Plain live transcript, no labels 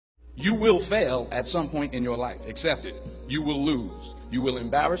You will fail at some point in your life. Accept it. You will lose. You will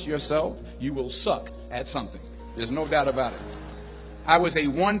embarrass yourself. You will suck at something. There's no doubt about it. I was a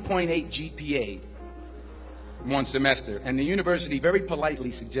 1.8 GPA one semester, and the university very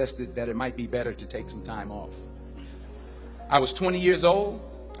politely suggested that it might be better to take some time off. I was 20 years old.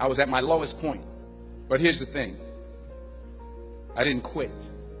 I was at my lowest point. But here's the thing. I didn't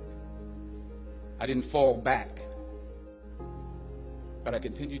quit. I didn't fall back. But I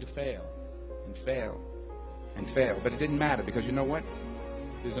continued to fail and fail and fail. But it didn't matter, because you know what?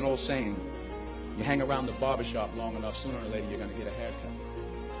 There's an old saying, you hang around the barbershop long enough, sooner or later you're going to get a haircut.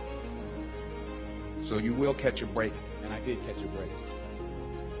 So you will catch a break, and I did catch a break.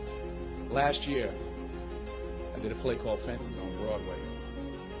 Last year, I did a play called Fences on Broadway.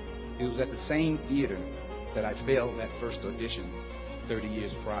 It was at the same theater that I failed that first audition 30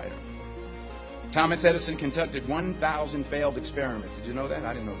 years prior. Thomas Edison conducted 1,000 failed experiments. Did you know that?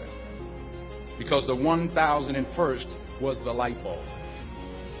 I didn't know that. Because the 1,001st was the light bulb.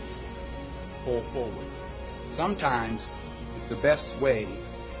 Fall forward. Sometimes it's the best way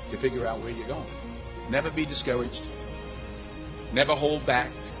to figure out where you're going. Never be discouraged. Never hold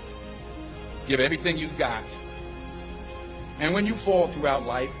back. Give everything you've got. And when you fall throughout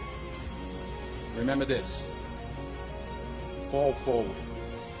life, remember this. Fall forward.